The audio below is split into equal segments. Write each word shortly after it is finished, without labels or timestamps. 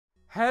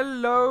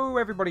Hello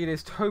everybody, it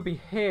is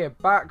Toby here,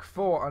 back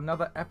for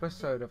another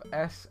episode of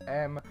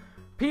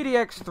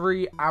SMPDX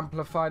 3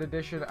 Amplified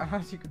Edition. And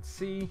as you can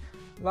see,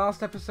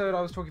 last episode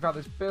I was talking about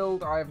this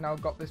build. I have now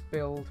got this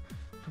build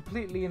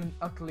completely and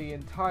utterly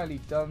entirely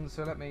done.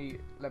 So let me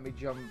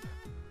jump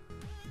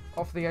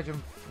off the edge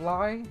and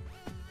fly.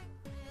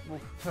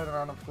 We'll turn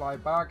around and fly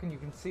back, and you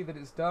can see that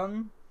it's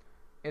done.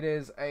 It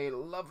is a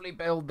lovely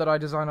build that I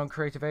designed on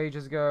Creative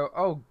ages ago.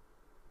 Oh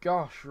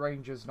gosh,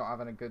 Ranger's not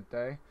having a good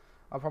day.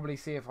 I'll probably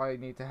see if I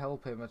need to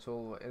help him at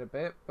all in a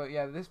bit. But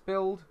yeah, this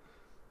build,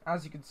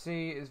 as you can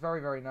see, is very,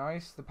 very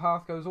nice. The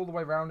path goes all the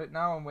way around it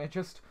now, and we're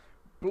just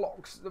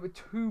we're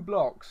 2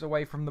 blocks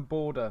away from the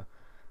border.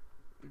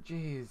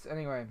 Jeez,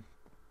 anyway.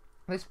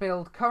 This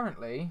build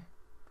currently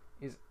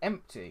is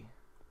empty.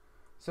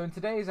 So in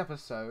today's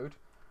episode,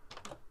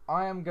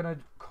 I am going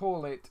to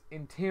call it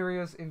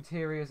Interiors,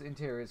 Interiors,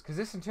 Interiors. Because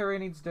this interior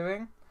needs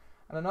doing,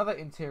 and another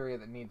interior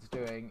that needs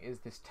doing is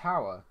this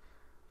tower.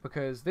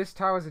 Because this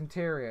tower's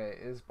interior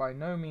is by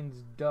no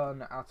means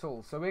done at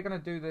all. So we're going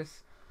to do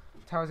this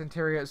tower's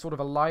interior as sort of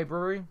a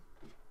library.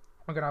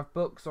 We're going to have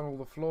books on all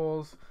the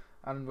floors,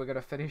 and we're going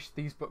to finish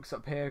these books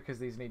up here because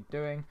these need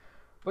doing.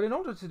 But in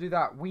order to do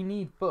that, we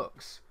need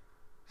books.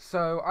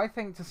 So I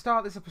think to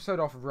start this episode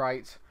off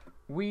right,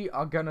 we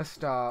are going to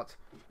start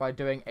by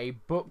doing a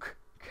book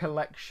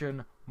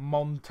collection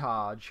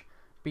montage.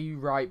 Be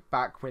right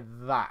back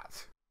with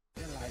that.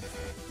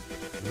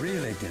 Delightful.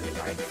 Really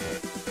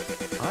delightful.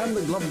 I'm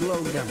the Glub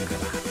Glow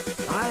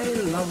Gabgala. I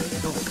love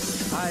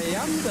books. I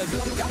am the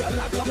Glub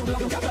Gabgala. Glub Glub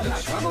Gabgala.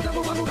 Schwabble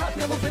double wabble rat.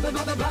 Never fin the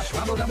blood blash.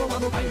 Schwabble double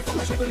wabble pine. Full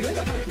of sugar in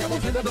the pipe. Never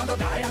fin the blood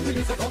die. I'm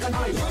really so cold and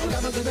high. Schwabble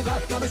double in the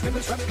glass. Never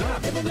swim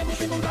strap. Never never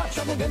shimble rap.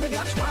 Shovel in the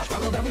gap.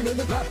 Schwabble double in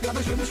the glass.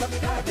 Never swim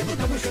strap. Never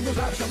double shimble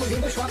rap. Shovel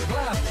in the swap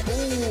glass.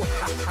 Oh,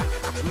 ha ha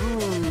ha.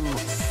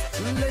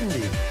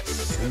 Splendid.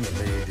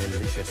 Simply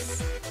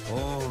delicious.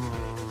 Oh.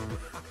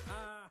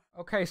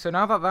 Okay, so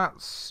now that that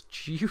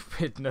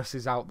stupidness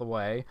is out the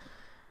way,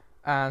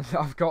 and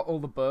I've got all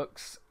the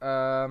books,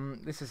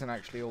 this isn't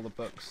actually all the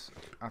books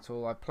at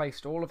all. I've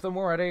placed all of them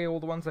already, all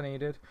the ones I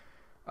needed.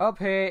 Up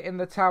here in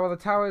the tower, the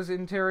tower's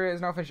interior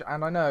is now finished,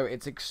 and I know,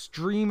 it's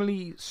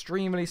extremely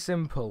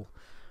simple.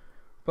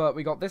 But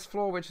we got this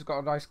floor, which has got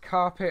a nice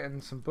carpet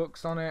and some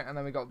books on it, and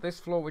then we got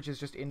this floor, which is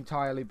just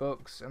entirely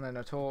books, and then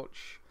a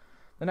torch.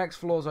 The next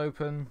floor's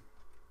open.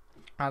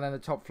 And then the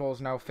top floor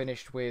is now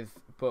finished with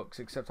books,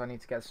 except I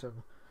need to get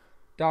some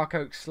dark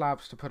oak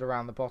slabs to put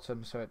around the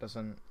bottom so it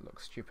doesn't look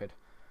stupid.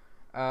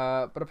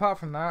 But apart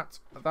from that,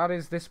 that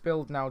is this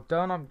build now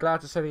done. I'm glad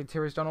to say the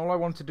interior is done. All I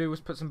wanted to do was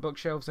put some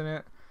bookshelves in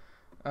it.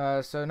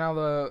 So now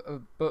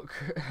the book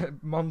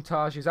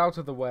montage is out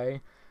of the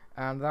way,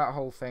 and that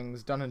whole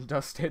thing's done and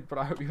dusted, but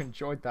I hope you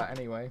enjoyed that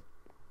anyway.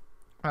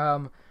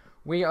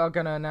 We are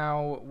going to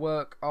now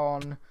work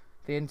on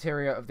the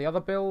interior of the other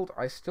build.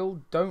 I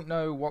still don't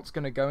know what's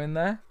going to go in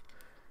there.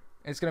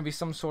 It's going to be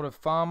some sort of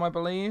farm, I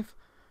believe.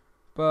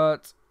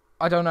 But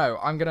I don't know.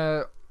 I'm going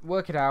to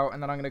work it out,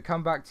 and then I'm going to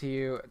come back to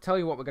you, tell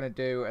you what we're going to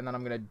do, and then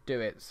I'm going to do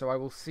it. So I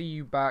will see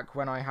you back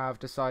when I have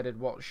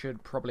decided what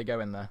should probably go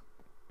in there.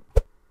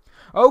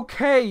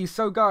 Okay,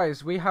 so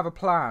guys, we have a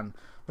plan.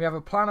 We have a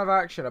plan of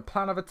action, a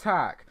plan of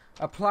attack,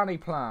 a planny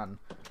plan,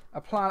 a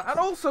plan. And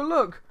also,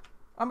 look,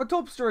 I'm a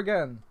tobster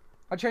again.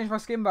 I changed my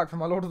skin back from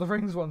my Lord of the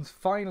Rings ones.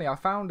 Finally, I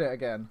found it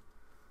again.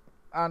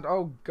 And,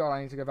 oh god,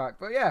 I need to go back.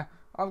 But yeah,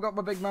 I've got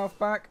my big mouth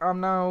back. I'm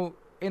now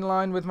in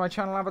line with my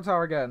channel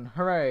avatar again.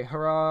 Hooray,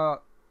 hurrah,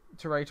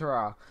 hooray,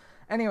 hurrah.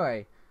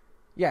 Anyway,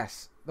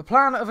 yes, the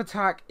plan of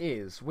attack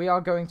is we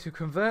are going to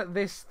convert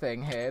this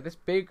thing here, this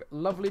big,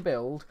 lovely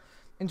build,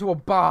 into a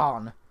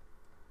barn.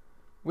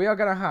 We are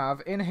going to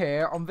have in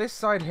here, on this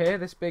side here,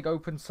 this big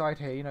open side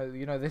here,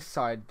 you know this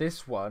side,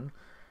 this one.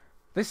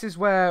 This is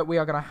where we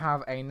are going to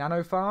have a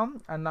nano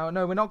farm. And now,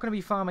 no, we're not going to be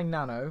farming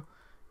nano.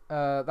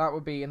 That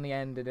would be in the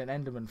end in an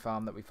Enderman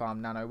farm that we farm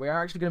nano. We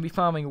are actually going to be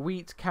farming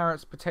wheat,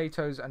 carrots,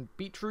 potatoes, and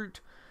beetroot.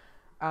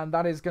 And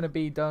that is going to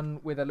be done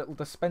with a little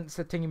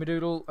dispenser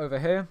tingy-madoodle over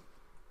here.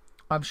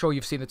 I'm sure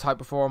you've seen the type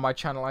before on my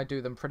channel. I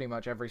do them pretty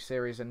much every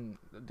series and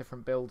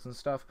different builds and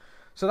stuff.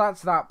 So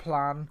that's that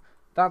plan.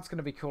 That's going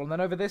to be cool. And then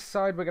over this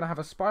side, we're going to have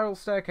a spiral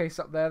staircase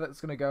up there that's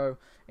going to go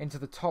into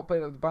the top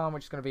bit of the barn,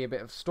 which is going to be a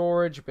bit of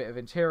storage, a bit of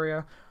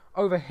interior.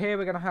 Over here,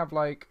 we're going to have,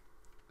 like,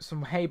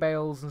 some hay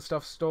bales and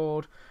stuff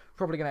stored.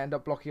 Probably going to end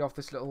up blocking off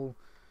this little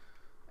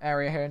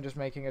area here and just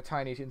making a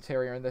tiny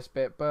interior in this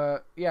bit.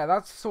 But, yeah,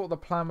 that's sort of the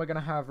plan. We're going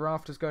to have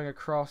rafters going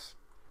across.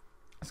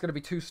 It's going to be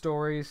 2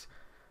 stories.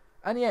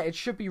 And, yeah, it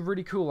should be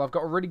really cool. I've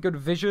got a really good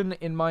vision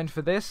in mind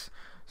for this.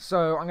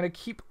 So I'm going to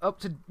keep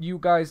you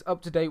guys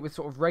up to date with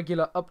sort of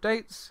regular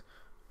updates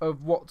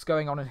of what's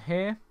going on in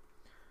here.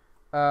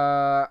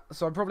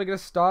 So I'm probably going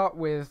to start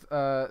with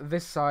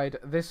this side,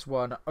 this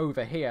one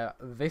over here,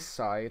 this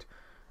side,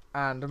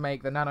 and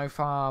make the nano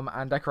farm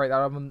and decorate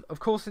that. Of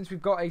course, since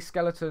we've got a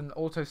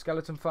auto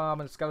skeleton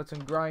farm and skeleton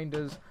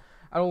grinders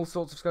and all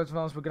sorts of skeleton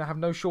farms, we're going to have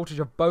no shortage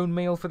of bone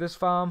meal for this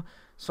farm.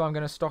 So I'm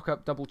going to stock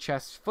up double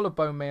chests full of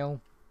bone meal.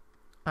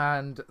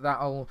 And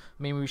that'll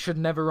mean we should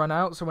never run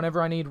out. So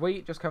whenever I need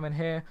wheat, just come in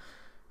here,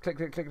 click,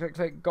 click, click, click,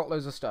 click, got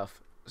loads of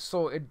stuff.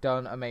 Sorted,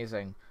 done,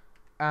 amazing.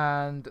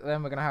 And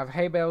then we're going to have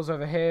hay bales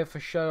over here for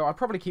show. I'll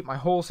probably keep my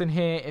horse in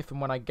here if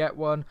and when I get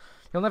one.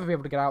 You'll never be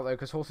able to get out though,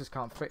 because horses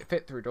can't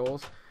fit through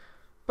doors.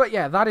 But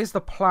yeah, that is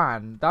the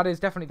plan. That is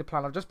definitely the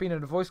plan. I've just been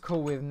in a voice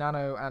call with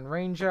Nano and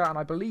Ranger, and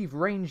I believe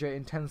Ranger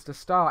intends to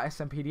start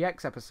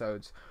SMPDX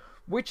episodes,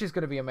 which is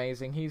going to be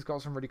amazing. He's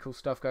got some really cool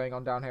stuff going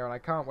on down here, and I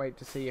can't wait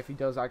to see if he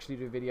does actually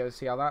do videos,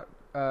 see how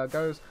that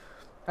goes.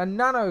 And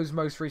Nano's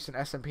most recent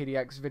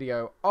SMPDX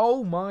video,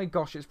 oh my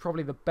gosh, it's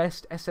probably the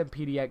best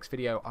SMPDX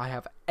video I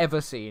have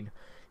ever seen.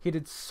 He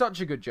did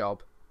such a good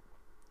job.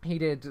 He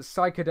did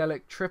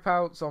psychedelic trip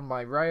outs on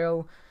my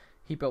rail.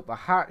 He built the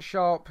hat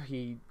shop.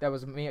 There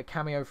was a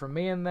cameo from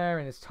me in there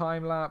in his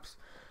time lapse.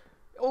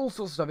 All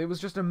sorts of stuff. It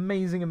was just an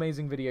amazing,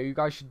 amazing video. You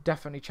guys should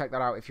definitely check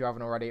that out if you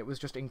haven't already. It was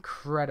just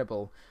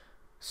incredible.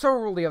 So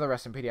are all the other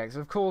SMPDXs.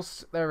 Of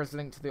course, there is a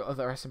link to the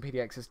other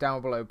SMPDXs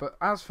down below. But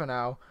as for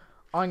now,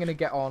 I'm going to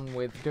get on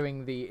with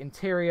doing the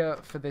interior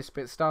for this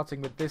bit,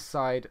 starting with this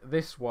side,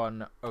 this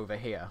one over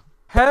here.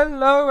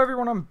 Hello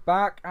everyone, I'm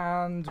back,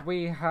 and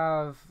we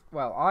have,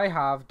 well, I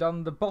have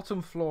done the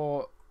bottom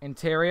floor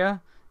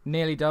interior.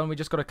 Nearly done. We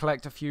just got to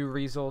collect a few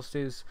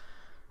resources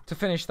to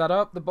finish that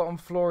up. The bottom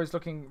floor is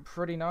looking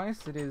pretty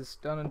nice. It is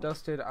done and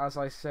dusted as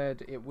I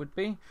said it would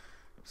be.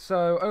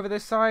 So over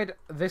this side,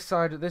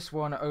 this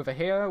one over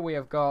here, we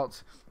have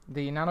got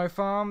the Nano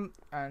farm,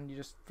 and you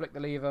just flick the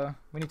lever.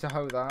 We need to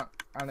hoe that,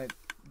 and it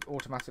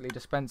automatically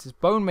dispenses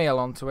bone meal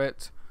onto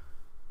it,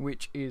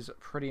 which is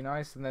pretty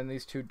nice. And then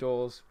these two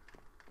doors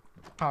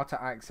are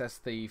to access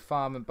the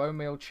farm and bone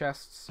meal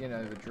chests, you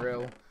know, the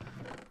drill.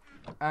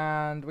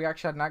 And we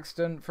actually had an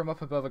accident. From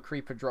up above, a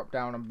creeper dropped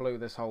down and blew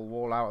this whole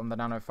wall out on the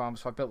Nano farm,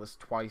 so I built this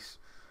twice.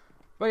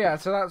 But yeah,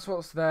 so that's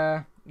what's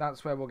there.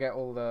 That's where we'll get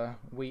all the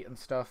wheat and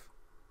stuff.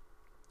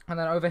 And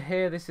then over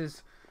here, this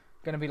is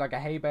going to be like a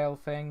hay bale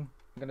thing.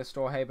 I'm going to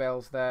store hay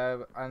bales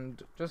there,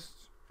 and just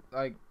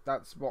like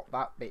that's what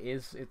that bit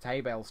is. It's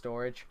hay bale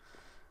storage.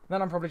 And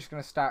then I'm probably just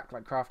going to stack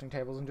like crafting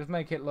tables and just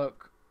make it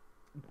look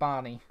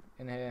Barney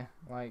in here,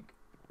 like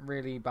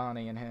really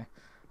Barney in here.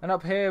 And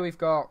up here we've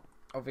got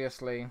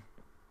obviously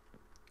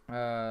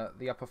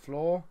the upper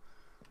floor,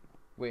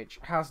 which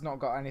has not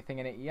got anything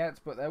in it yet,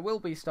 but there will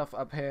be stuff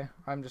up here.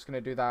 I'm just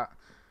going to do that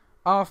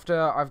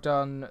after I've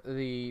done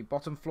the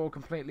bottom floor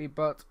completely.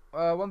 But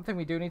one thing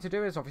we do need to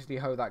do is obviously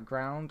hoe that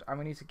ground, and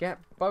we need to get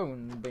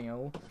bone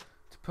meal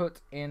to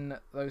put in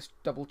those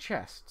double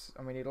chests,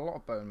 and we need a lot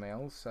of bone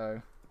meal.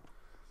 So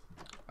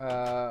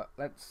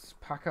let's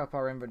pack up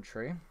our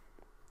inventory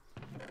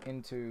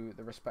into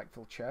the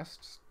respectful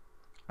chests.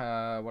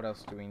 What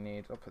else do we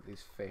need? I'll put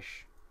these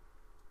fish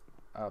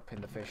up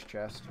in the fish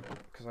chest,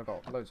 because I've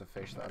got loads of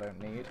fish that I don't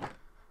need.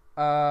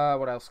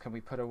 What else can we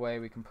put away?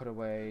 We can put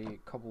away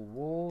cobble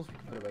walls, we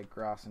can put away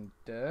grass and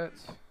dirt,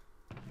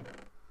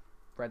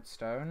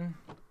 redstone,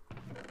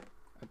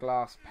 a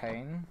glass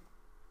pane.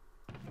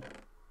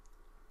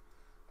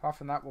 Apart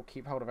from that, we'll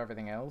keep hold of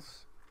everything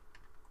else.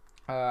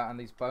 And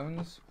these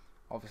bones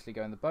obviously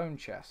go in the bone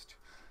chest.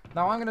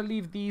 Now I'm going to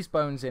leave these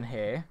bones in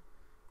here,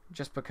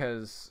 just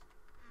because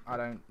I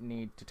don't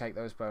need to take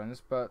those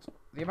bones, but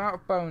the amount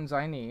of bones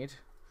I need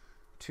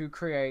to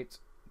create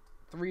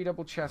 3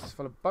 double chests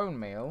full of bone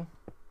meal,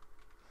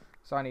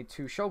 so I need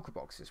 2 shulker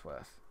boxes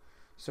worth.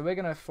 So we're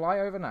going to fly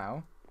over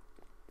now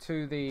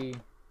to the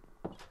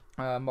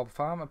mob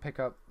farm and pick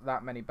up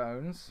that many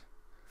bones.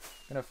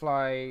 Going to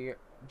fly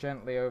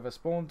gently over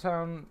Spawn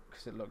Town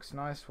because it looks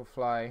nice. We'll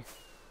fly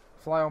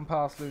on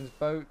past Loon's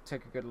boat,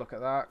 take a good look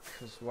at that,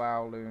 because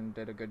wow, Loon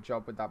did a good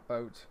job with that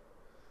boat.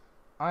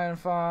 Iron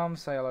farm,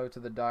 say hello to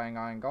the dying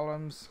iron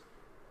golems,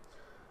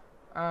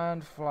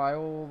 and fly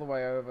all the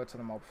way over to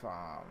the mob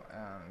farm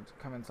and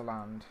come into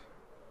land.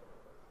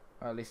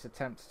 Or at least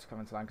attempt to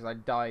come into land, because I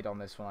died on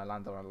this when I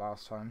landed on it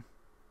last time.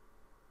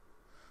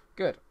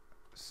 Good.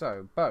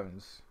 So,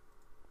 bones.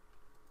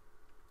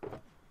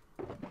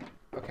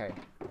 Okay,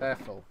 they're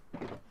full.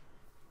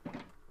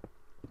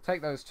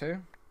 Take those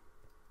 2.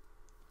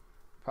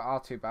 Put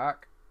R2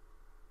 back.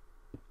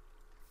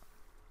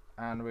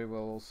 And we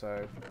will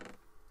also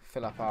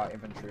fill up our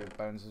inventory with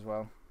bones as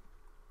well.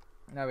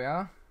 There we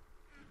are.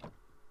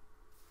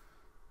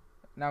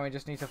 Now we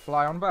just need to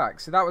fly on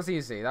back. So that was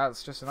easy.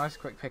 That's just a nice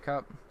quick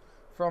pickup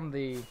from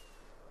the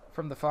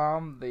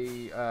farm,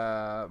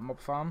 the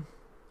mob farm.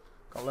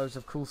 Got loads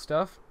of cool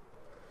stuff.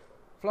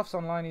 Fluff's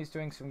online. He's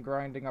doing some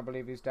grinding. I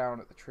believe he's down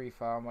at the tree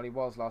farm. Well, he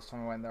was last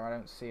time I went there. I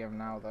don't see him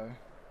now though.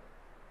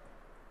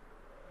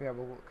 But yeah,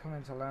 we'll come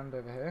into land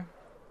over here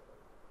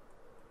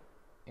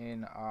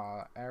in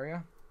our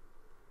area.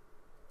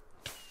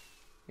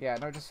 Yeah,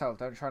 note to self,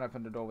 don't try and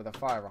open the door with a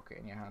fire rocket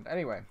in your hand.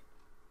 Anyway,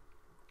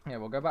 yeah,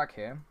 we'll go back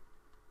here.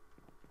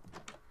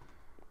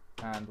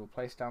 And we'll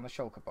place down the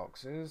shulker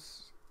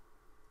boxes.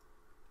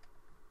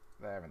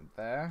 There and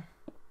there.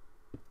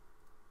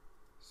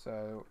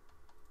 So,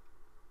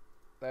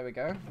 there we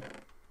go.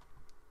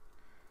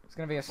 It's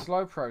going to be a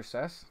slow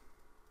process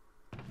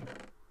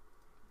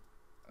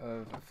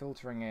of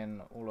filtering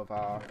in all of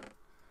our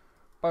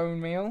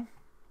bone meal.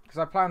 Because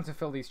I plan to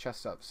fill these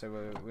chests up,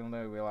 so we'll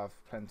know we'll have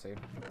plenty.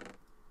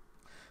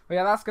 But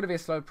yeah, that's going to be a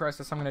slow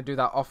process. I'm going to do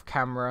that off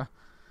camera.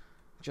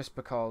 Just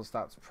because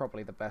that's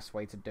probably the best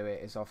way to do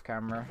it, is off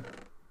camera.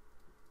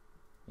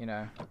 You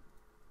know.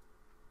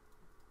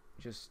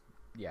 Just,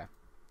 yeah.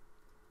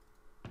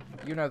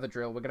 You know the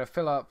drill. We're going to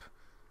fill up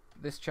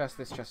this chest,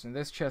 and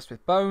this chest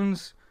with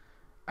bones.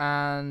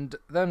 And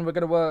then we're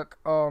going to work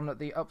on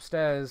the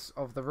upstairs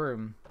of the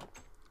room.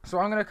 So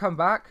I'm going to come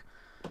back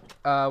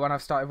when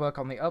I've started work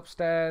on the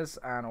upstairs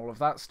and all of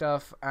that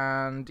stuff.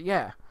 And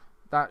yeah,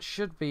 that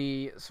should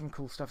be some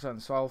cool stuff done.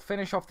 So I'll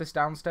finish off this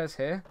downstairs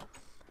here.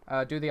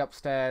 Do the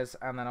upstairs,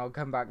 and then I'll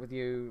come back with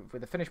you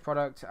with the finished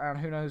product. And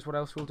who knows what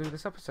else we'll do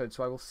this episode.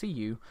 So I will see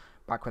you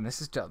back when this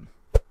is done.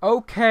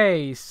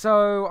 Okay,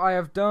 so I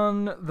have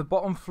done the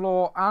bottom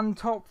floor and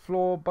top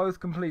floor both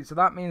complete. So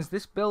that means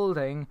this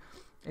building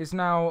is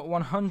now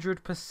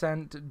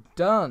 100%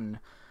 done.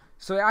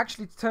 So it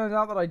actually turned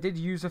out that I did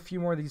use a few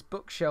more of these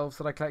bookshelves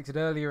that I collected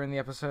earlier in the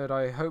episode.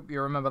 I hope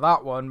you remember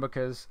that one,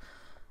 because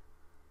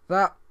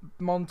that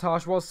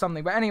montage was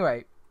something. But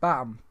anyway,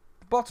 bam.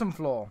 Bottom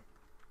floor.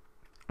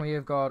 We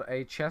have got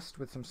a chest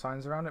with some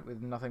signs around it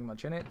with nothing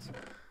much in it.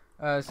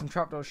 Some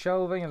trapdoor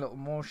shelving, a little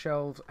more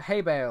shelves. Hay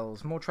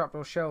bales, more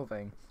trapdoor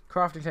shelving.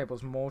 Crafting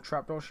tables, more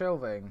trapdoor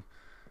shelving.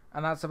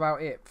 And that's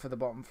about it for the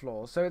bottom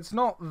floor. So it's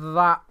not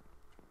that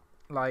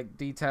like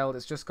detailed.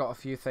 It's just got a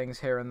few things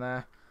here and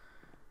there.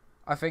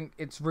 I think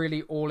it's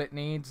really all it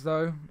needs,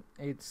 though.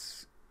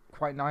 It's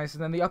quite nice.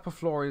 And then the upper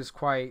floor is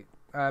quite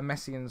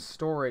messy and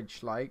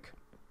storage-like.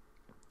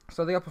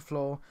 So the upper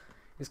floor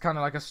is kind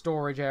of like a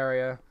storage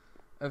area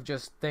of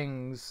just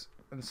things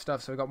and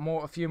stuff. So we've got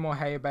a few more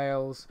hay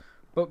bales,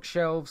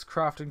 bookshelves,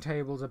 crafting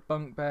tables, a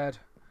bunk bed.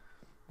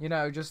 You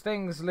know, just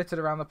things littered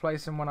around the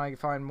place. And when I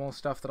find more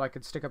stuff that I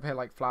could stick up here,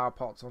 like flower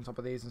pots on top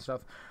of these and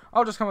stuff,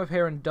 I'll just come up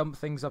here and dump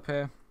things up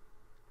here.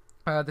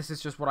 This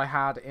is just what I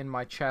had in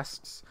my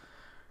chests.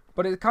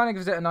 But it kind of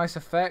gives it a nice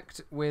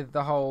effect with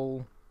the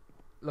whole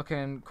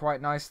looking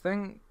quite nice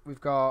thing.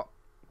 We've got,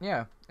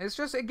 yeah,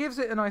 it gives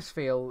it a nice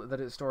feel that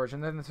it's storage.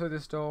 And then through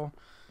this door,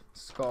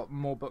 it's got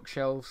more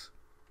bookshelves.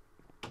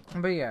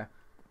 But yeah,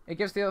 it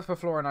gives the upper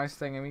floor a nice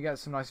thing, and we get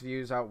some nice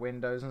views out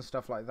windows and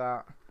stuff like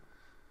that.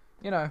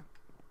 You know,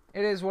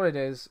 it is what it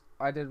is.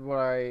 I did what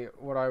I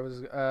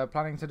was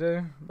planning to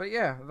do. But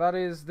yeah, that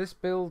is this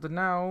build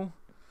now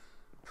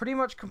pretty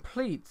much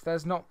complete.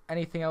 There's not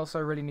anything else I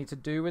really need to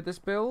do with this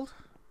build.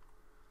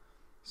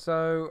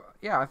 So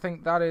yeah, I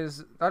think that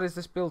is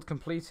this build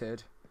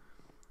completed.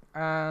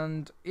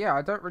 And yeah,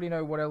 I don't really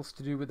know what else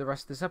to do with the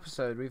rest of this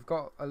episode. We've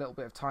got a little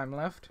bit of time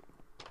left.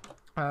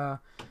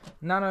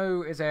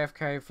 Nano is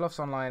AFK, Fluff's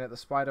online at the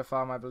spider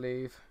farm, I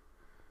believe.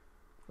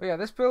 But yeah,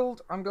 this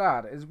build, I'm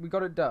glad we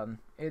got it done.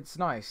 It's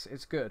nice,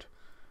 it's good.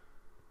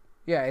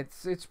 Yeah,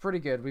 it's pretty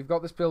good. We've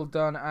got this build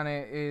done, and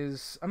it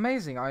is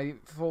amazing. I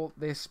thought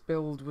this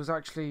build was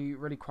actually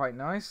really quite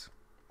nice.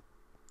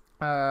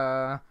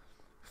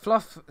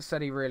 Fluff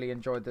said he really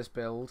enjoyed this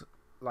build.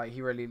 Like,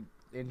 he really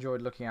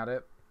enjoyed looking at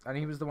it. And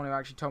he was the one who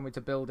actually told me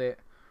to build it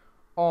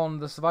on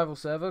the survival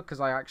server, because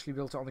I actually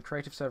built it on the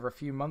creative server a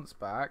few months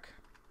back.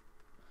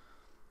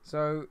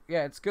 So,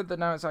 yeah, it's good that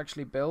now it's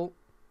actually built.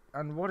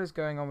 And what is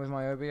going on with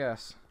my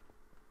OBS?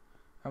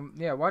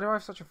 Yeah, why do I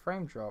have such a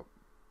frame drop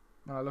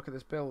when I look at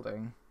this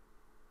building?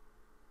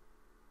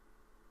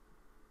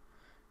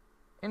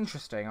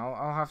 Interesting,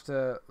 I'll have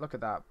to look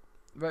at that.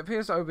 But it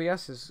appears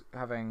OBS is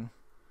having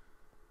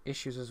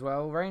issues as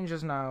well.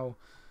 Rangers now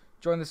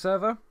join the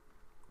server.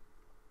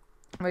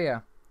 But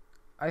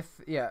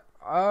yeah,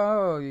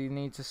 oh, you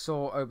need to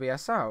sort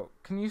OBS out.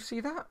 Can you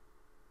see that?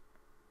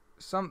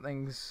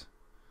 Something's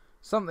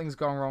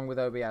gone wrong with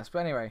OBS. But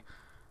anyway,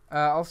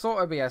 I'll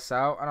sort OBS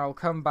out, and I'll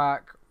come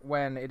back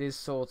when it is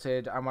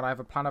sorted and when I have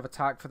a plan of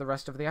attack for the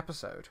rest of the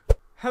episode.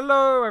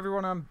 Hello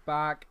everyone, I'm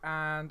back,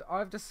 and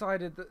I've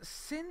decided that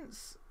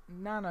since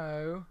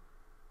Nano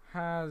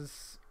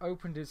has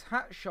opened his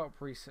hat shop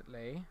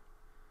recently,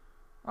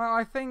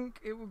 I think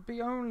it would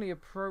be only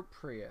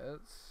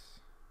appropriate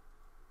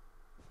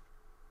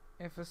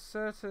if a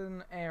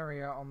certain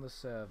area on the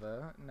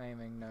server,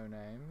 naming no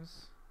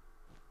names,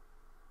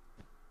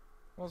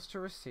 was to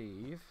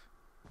receive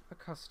a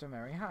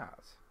customary hat.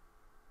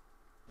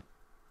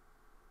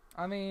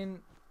 I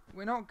mean,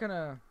 we're not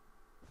gonna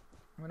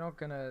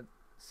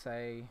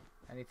say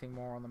anything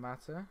more on the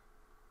matter.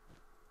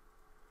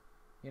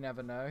 You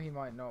never know, he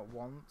might not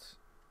want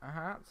a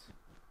hat.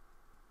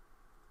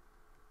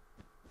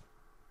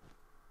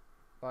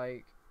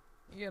 Like,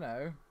 you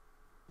know.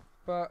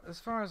 But as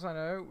far as I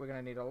know, we're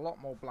gonna need a lot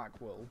more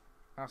black wool.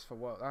 That's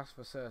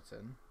for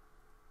certain.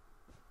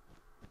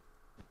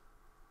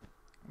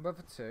 But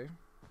for two,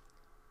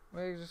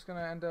 we're just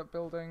gonna end up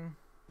building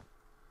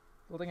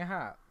a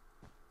hat.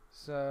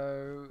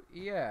 So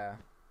yeah,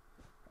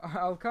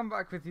 I'll come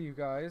back with you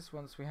guys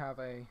once we have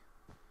a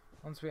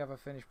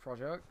finished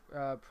product.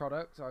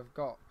 I've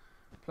got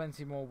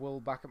plenty more wool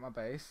back at my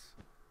base.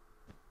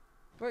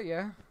 But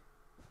yeah,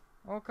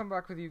 I'll come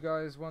back with you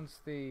guys once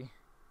the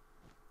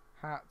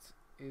hat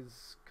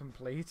is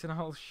complete, and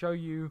I'll show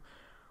you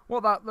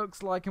what that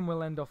looks like, and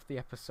we'll end off the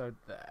episode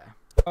there.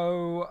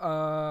 So,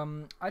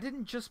 I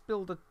didn't just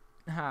build a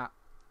hat.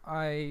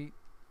 I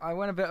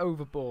went a bit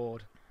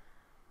overboard.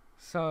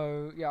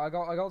 So yeah, I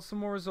got some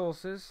more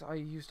resources. I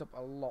used up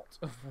a lot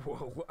of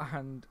wool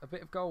and a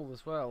bit of gold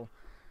as well.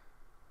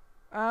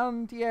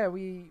 And yeah,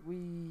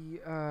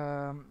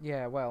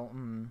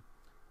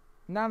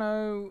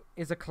 Nano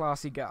is a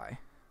classy guy.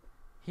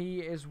 He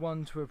is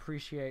one to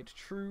appreciate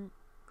true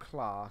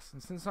class.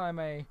 And since I'm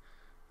a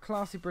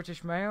classy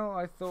British male,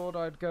 I thought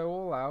I'd go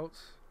all out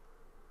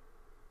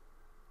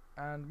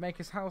and make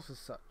his house as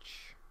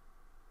such.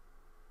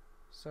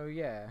 So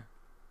yeah.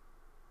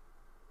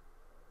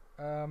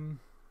 I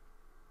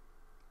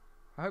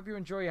hope you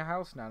enjoy your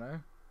house,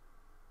 Nano.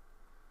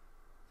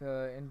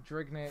 The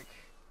Indrignic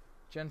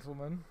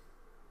gentleman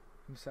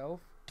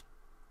himself.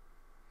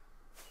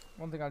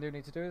 One thing I do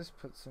need to do is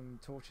put some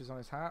torches on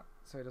his hat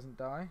so he doesn't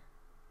die.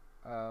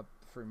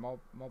 Through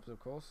mobs, of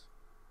course.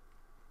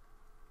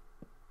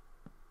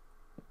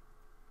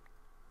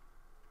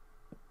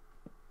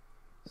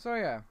 So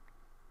yeah,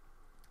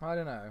 I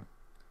don't know.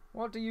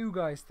 What do you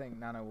guys think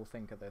Nano will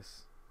think of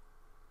this?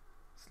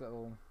 This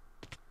little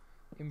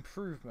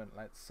improvement,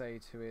 let's say,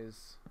 to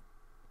his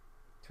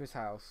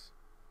house.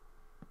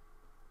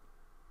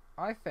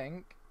 I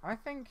think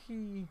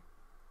he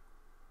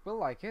will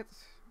like it.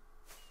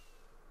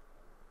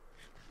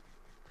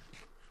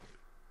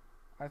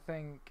 I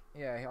think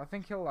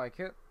he'll like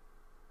it.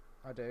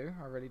 I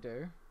really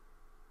do.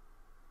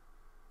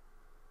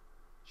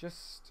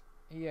 Just,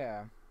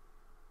 yeah.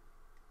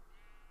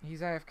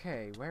 He's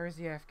AFK. Where is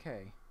he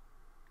AFK?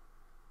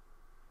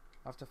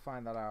 I'll have to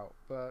find that out,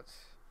 but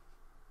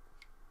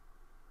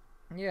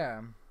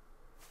yeah.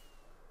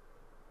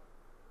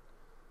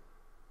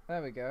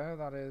 There we go.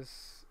 That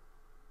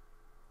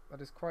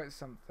is quite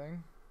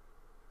something.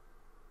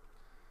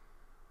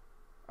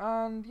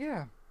 And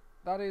yeah,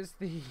 that is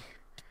the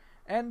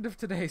end of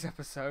today's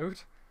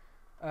episode.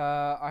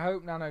 I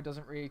hope Nano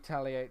doesn't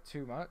retaliate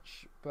too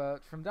much,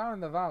 but from down in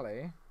the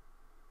valley,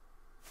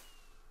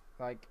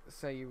 like,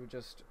 say you would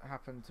just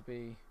happen to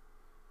be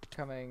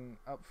coming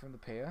up from the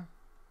pier.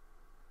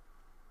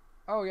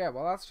 Oh yeah,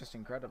 well that's just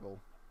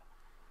incredible.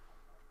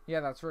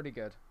 Yeah, that's really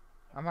good.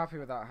 I'm happy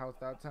with that, how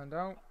that turned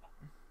out.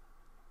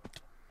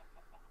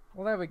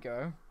 Well, there we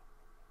go.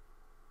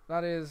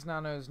 That is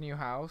Nano's new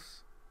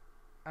house.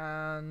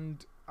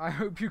 And I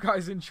hope you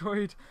guys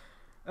enjoyed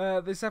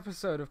this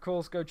episode. Of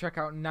course, go check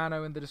out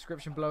Nano in the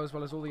description below, as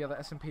well as all the other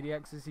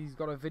SMPDXs. He's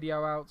got a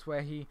video out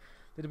where he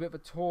did a bit of a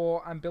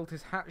tour and built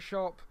his hat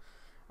shop.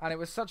 And it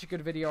was such a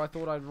good video, I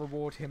thought I'd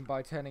reward him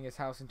by turning his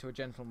house into a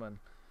gentleman.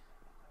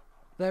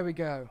 There we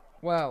go.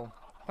 Well,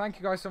 thank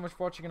you guys so much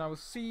for watching, and I will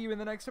see you in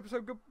the next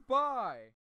episode. Goodbye!